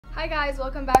Hi guys,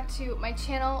 welcome back to my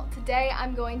channel. Today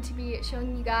I'm going to be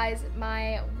showing you guys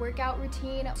my workout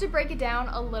routine. To break it down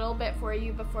a little bit for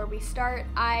you before we start,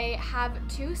 I have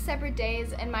 2 separate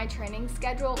days in my training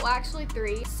schedule, well actually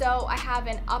 3. So I have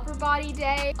an upper body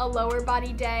day, a lower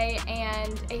body day,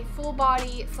 and a full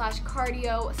body slash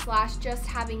cardio slash just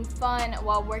having fun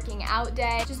while working out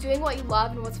day. Just doing what you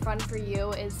love and what's fun for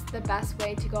you is the best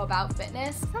way to go about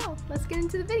fitness. So let's get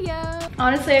into the video.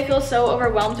 Honestly, I feel so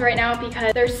overwhelmed right now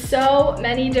because there's so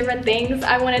many different things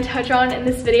I want to touch on in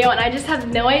this video and I just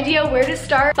have no idea where to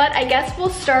start. But I guess we'll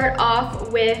start off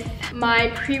with my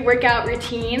pre-workout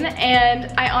routine,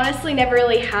 and I honestly never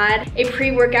really had a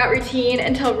pre-workout routine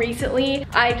until recently.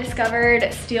 I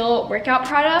discovered Steel workout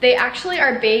products. They actually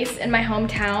are based in my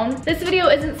hometown. This video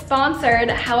isn't sponsored,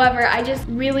 however, I just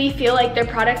really feel like their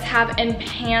products have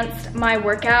enhanced my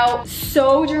workout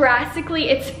so drastically.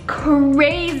 It's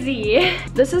crazy.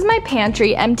 This is my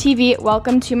pantry. MTV,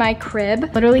 welcome to my crib.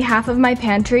 Literally half of my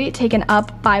pantry taken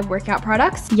up by workout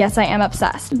products. Yes, I am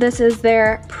obsessed. This is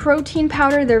their protein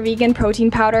powder, their vegan protein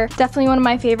powder. Definitely one of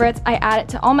my favorites. I add it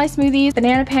to all my smoothies,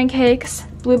 banana pancakes,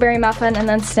 blueberry muffin, and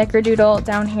then snickerdoodle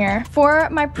down here. For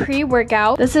my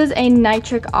pre-workout, this is a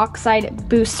nitric oxide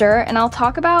booster, and I'll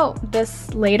talk about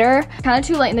this later. Kind of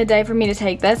too late in the day for me to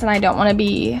take this, and I don't want to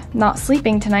be not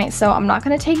sleeping tonight, so I'm not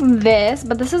going to take this,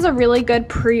 but this is a really good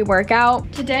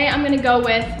pre-workout. Today, I'm going to go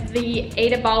with the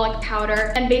anabolic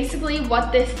powder, and basically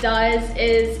what this does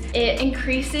is it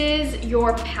increases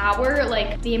your power,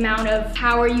 like the amount of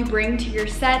power you bring to your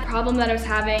set. The problem that I was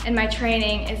having in my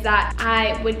training is that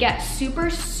I would get super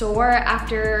sore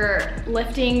after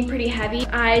lifting pretty heavy.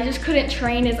 I just couldn't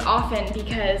train as often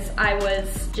because I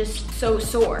was just so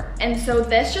sore. And so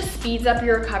this just speeds up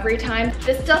your recovery time.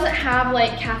 This doesn't have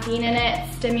like caffeine in it,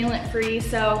 it's stimulant free,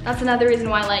 so that's another reason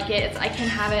why I like it. Is I can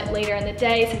have it later in the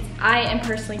day since I am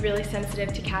personally really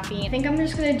sensitive to caffeine. I think I'm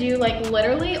just gonna do like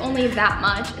literally only that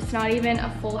much. It's not even a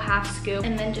full half scoop,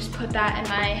 and then just put that in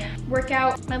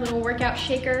my little workout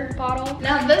shaker bottle.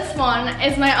 Now this one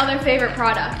is my other favorite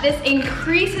product. This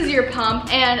increases your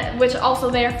pump, and which also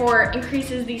therefore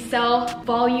increases the cell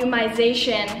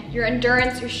volumization, your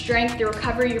endurance, your strength, your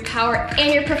recovery, your power,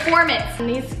 and your performance. And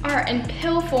these are in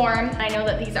pill form. I know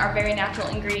that these are very natural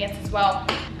ingredients as well.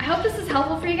 I hope this is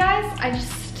helpful for you guys. I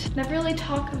just never really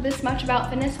talk this much about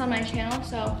fitness on my channel,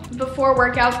 so before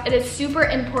workouts, it is super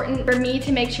important for me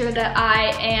to make sure that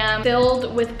I am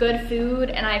filled with good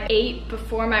food and I've ate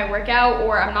before my workout,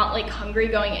 or I'm not like hungry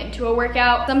going into a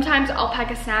workout. Sometimes I'll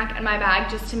pack a snack in my bag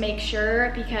just to make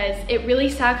sure, because it really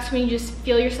sucks when you just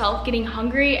feel yourself getting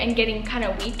hungry and getting kind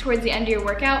of weak towards the end of your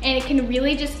workout, and it can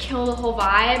really just kill the whole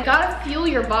vibe. You gotta fuel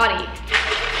your body.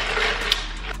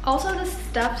 Also, this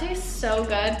stuff tastes so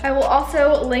good. I will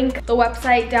also link the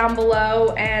website down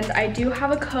below, and I do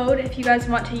have a code if you guys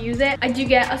want to use it. I do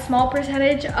get a small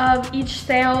percentage of each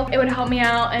sale. It would help me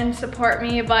out and support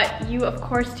me, but you of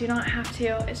course do not have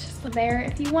to. It's just there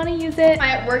if you want to use it.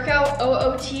 My workout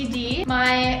OOTD.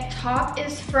 My top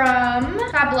is from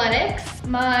Fabletics.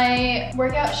 My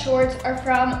workout shorts are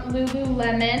from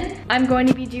Lululemon. I'm going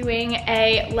to be doing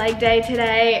a leg day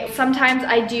today. Sometimes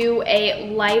I do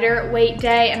a lighter weight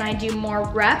day and I do more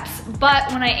reps, but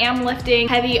when I am lifting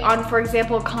heavy on, for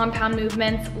example, compound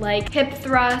movements like hip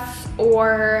thrusts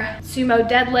or sumo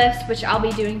deadlifts, which I'll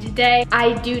be doing today,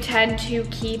 I do tend to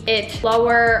keep it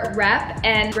lower rep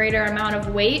and greater amount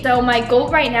of weight. So my goal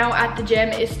right now at the gym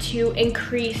is to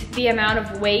increase the amount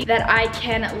of weight that I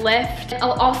can lift.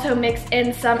 I'll also mix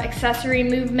in some accessory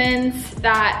movements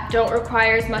that don't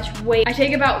require as much weight. I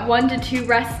take about 1 to 2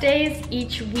 rest days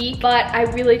each week, but I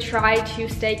really try to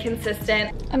stay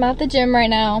consistent. I'm at the gym right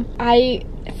now. I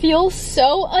feel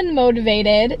so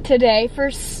unmotivated today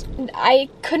I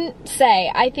couldn't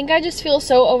say. I think I just feel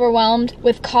so overwhelmed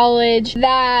with college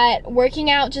that working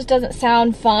out just doesn't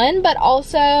sound fun, but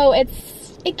also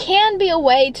it can be a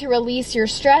way to release your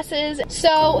stresses.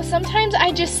 So sometimes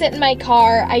I just sit in my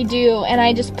car, and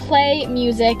I just play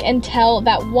music until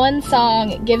that one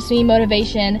song gives me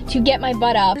motivation to get my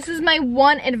butt up. This is my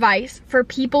one advice for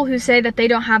people who say that they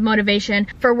don't have motivation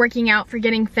for working out, for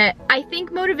getting fit. I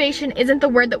think motivation isn't the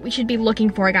word that we should be looking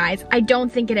for, guys. I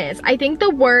don't think it is. I think the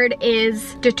word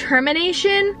is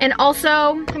determination, and also,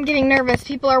 I'm getting nervous,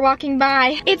 people are walking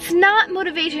by. It's not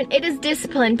motivation, it is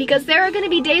discipline, because there are gonna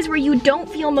be days where you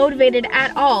don't feel motivated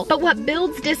at all. But what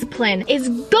builds discipline is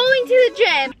going to the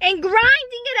gym and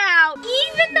grinding it out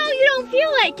even though you don't feel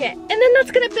like it. And then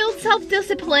that's gonna build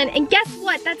self-discipline, and guess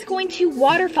what? That's going to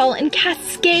waterfall and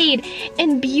cascade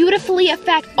and beautifully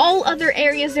affect all other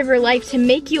areas of your life to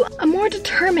make you a more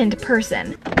determined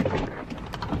person.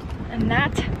 And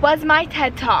that was my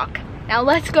TED Talk. Now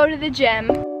let's go to the gym.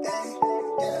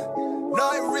 No,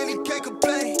 I really can't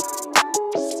complain.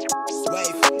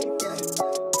 Wave.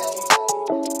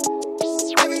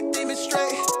 Everything is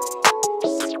straight.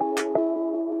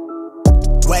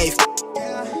 Wave.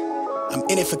 I'm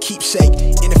in it for keepsake.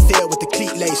 In the field with the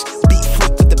cleat lace. Beat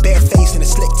freak with the bare face and a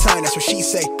slick tongue, that's what she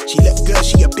say. She look good,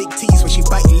 she a big tease when she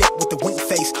bite lip with the wink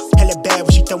face. Hella bad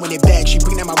when she throwing it back. She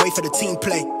bring that my way for the team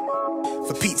play.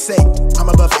 For Pete's sake, I'm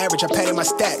above average, I padded my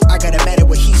stats. I gotta matter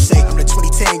what he say. I'm the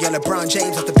 2010 young LeBron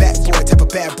James off the backboard, type of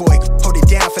bad boy. Hold it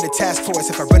down for the task force.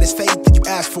 If I run his fade, then you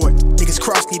ask for it. Niggas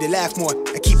cross need to laugh more.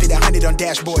 I keep it 100 on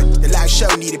dashboard. The live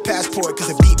show needed passport, cause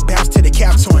the beat bounced to the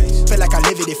cap torn. Feel like I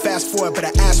live it, fast forward, but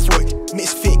I asked for it.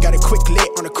 Misfit, got a quick lit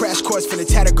on a crash course from the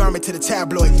tattered garment to the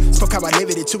tabloid. Spoke how I live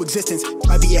it into existence.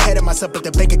 Might be ahead of myself, but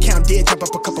the bank account did jump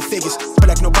up a couple figures. Feel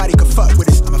like nobody could fuck with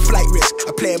us. I'm a flight risk.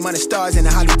 I play among the stars in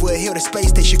the Hollywood Hill, the space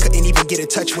station couldn't even get in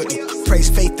touch with me. Praise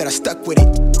faith that I stuck with it.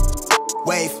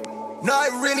 Wave. No,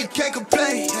 I really can't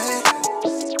complain.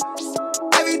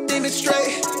 Everything is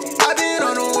straight. I've been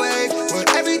on a wave where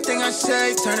everything I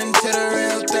say turn into the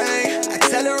real thing. I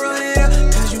tell her run it up,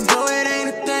 cause you know it ain't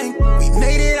a thing. We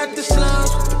made it out the slums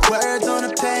with the words on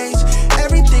the page.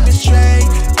 Everything is straight.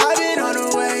 I've been on a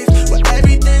wave where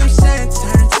everything I'm saying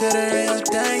turn into the real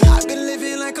thing. I've been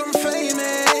living like I'm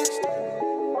famous.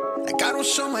 Like I don't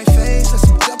show my face,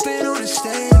 I'm jumping on the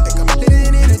stage like I'm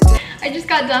living in a day. I just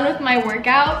got done with my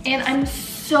workout and I'm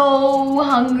so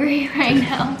hungry right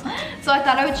now. So I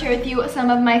thought I would share with you some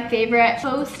of my favorite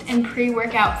post and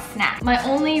pre-workout snacks. My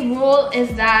only rule is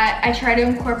that I try to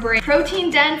incorporate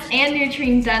protein-dense and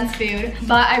nutrient-dense food,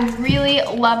 but I really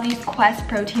love these Quest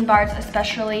protein bars,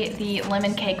 especially the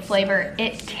lemon cake flavor.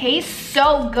 It tastes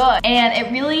so good and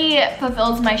it really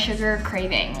fulfills my sugar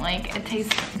craving. Like, it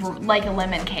tastes like a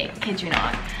lemon cake, kid you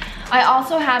not. I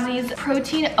also have these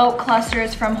protein oat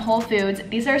clusters from Whole Foods.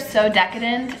 These are so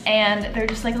decadent and they're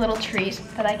just like a little treat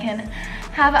that I can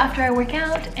have after I work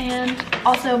out, and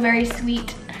also very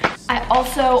sweet. I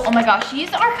also, oh my gosh, these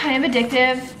are kind of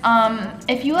addictive.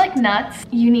 If you like nuts,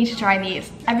 you need to try these.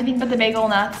 Everything but the bagel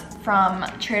nuts from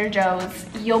Trader Joe's.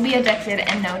 You'll be addicted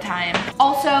in no time.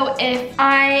 Also, if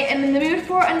I am in the mood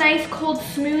for a nice cold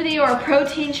smoothie or a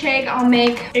protein shake, I'll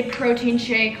make a protein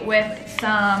shake with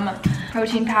some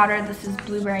protein powder. This is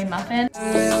blueberry muffin.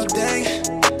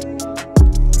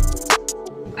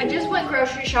 I just went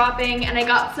grocery shopping and I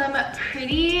got some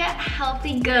pretty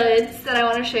healthy goods that I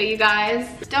want to show you guys.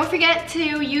 Don't forget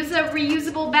to use a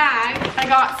reusable bag. I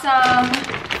got some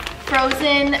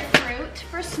frozen fruit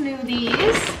for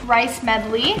smoothies, rice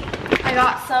medley. I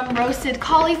got some roasted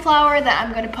cauliflower that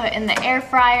I'm going to put in the air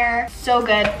fryer. So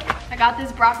good. I got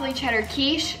this broccoli cheddar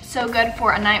quiche. So good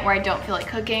for a night where I don't feel like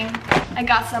cooking. I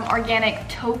got some organic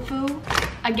tofu.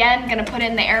 Again, gonna put it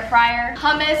in the air fryer.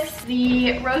 Hummus,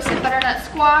 the roasted butternut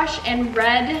squash, and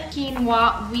red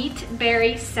quinoa wheat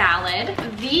berry salad.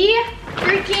 The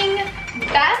freaking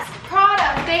best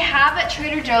product they have at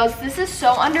Trader Joe's. This is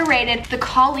so underrated. The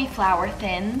cauliflower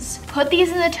thins. Put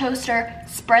these in the toaster,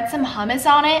 spread some hummus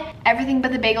on it, everything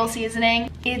but the bagel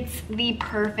seasoning. It's the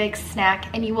perfect snack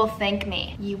and you will thank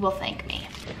me. You will thank me.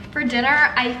 For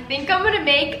dinner, I think I'm gonna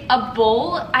make a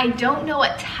bowl. I don't know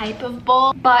what type of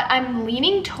bowl, but I'm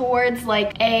leaning towards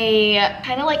like a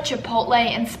kind of like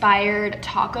Chipotle inspired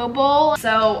taco bowl. So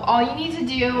all you need to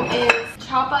do is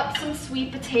chop up some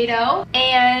sweet potato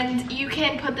and you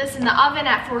can put this in the oven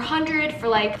at 400 for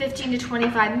like 15 to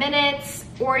 25 minutes,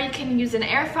 or you can use an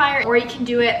air fryer, or you can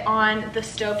do it on the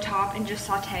stovetop and just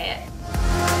saute it.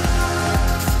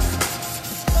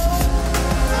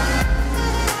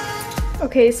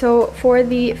 Okay, so for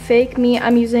the fake meat,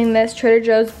 I'm using this Trader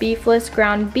Joe's beefless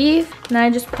ground beef. And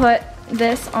I just put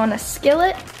this on a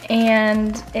skillet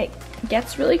and it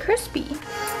gets really crispy.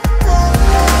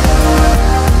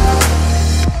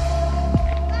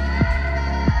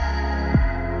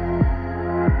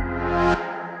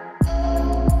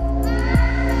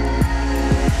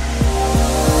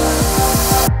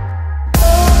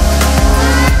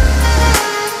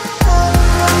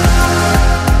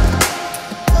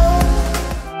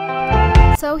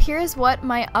 So here's what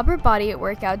my upper body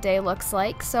workout day looks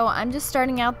like. So I'm just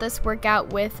starting out this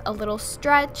workout with a little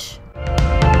stretch.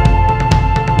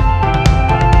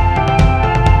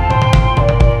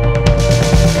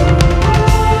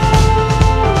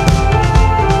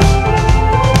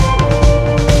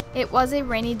 It was a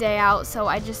rainy day out, so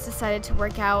I just decided to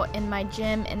work out in my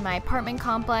gym in my apartment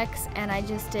complex, and I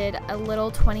just did a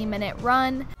little 20-minute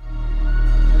run.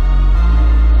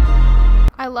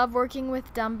 I love working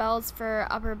with dumbbells for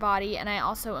upper body, and I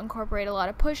also incorporate a lot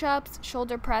of push-ups,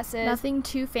 shoulder presses, nothing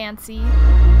too fancy.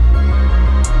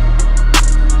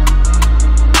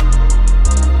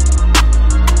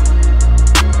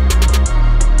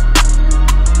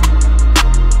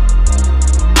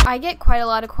 I get quite a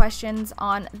lot of questions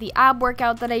on the ab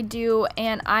workout that I do,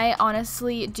 and I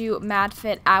honestly do mad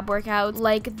fit ab workouts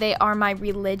like they are my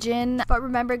religion. But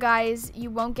remember guys, you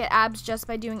won't get abs just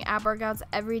by doing ab workouts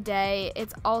every day.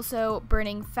 It's also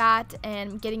burning fat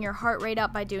and getting your heart rate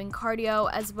up by doing cardio,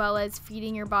 as well as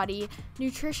feeding your body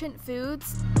nutritious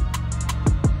foods.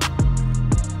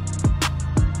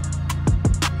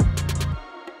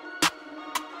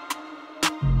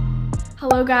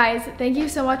 Hello guys, thank you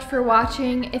so much for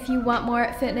watching. If you want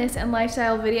more fitness and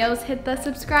lifestyle videos, hit the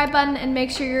subscribe button and make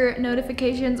sure your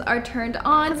notifications are turned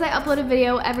on as I upload a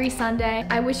video every Sunday.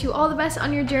 I wish you all the best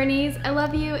on your journeys. I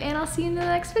love you and I'll see you in the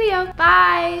next video.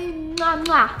 Bye! Mwah,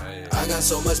 mwah. I got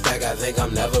so much back, I think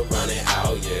I'm never running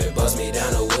out, yeah. Bust me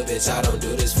down a whip, bitch, I don't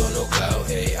do this for no clout,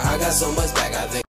 hey. I got so much back, I think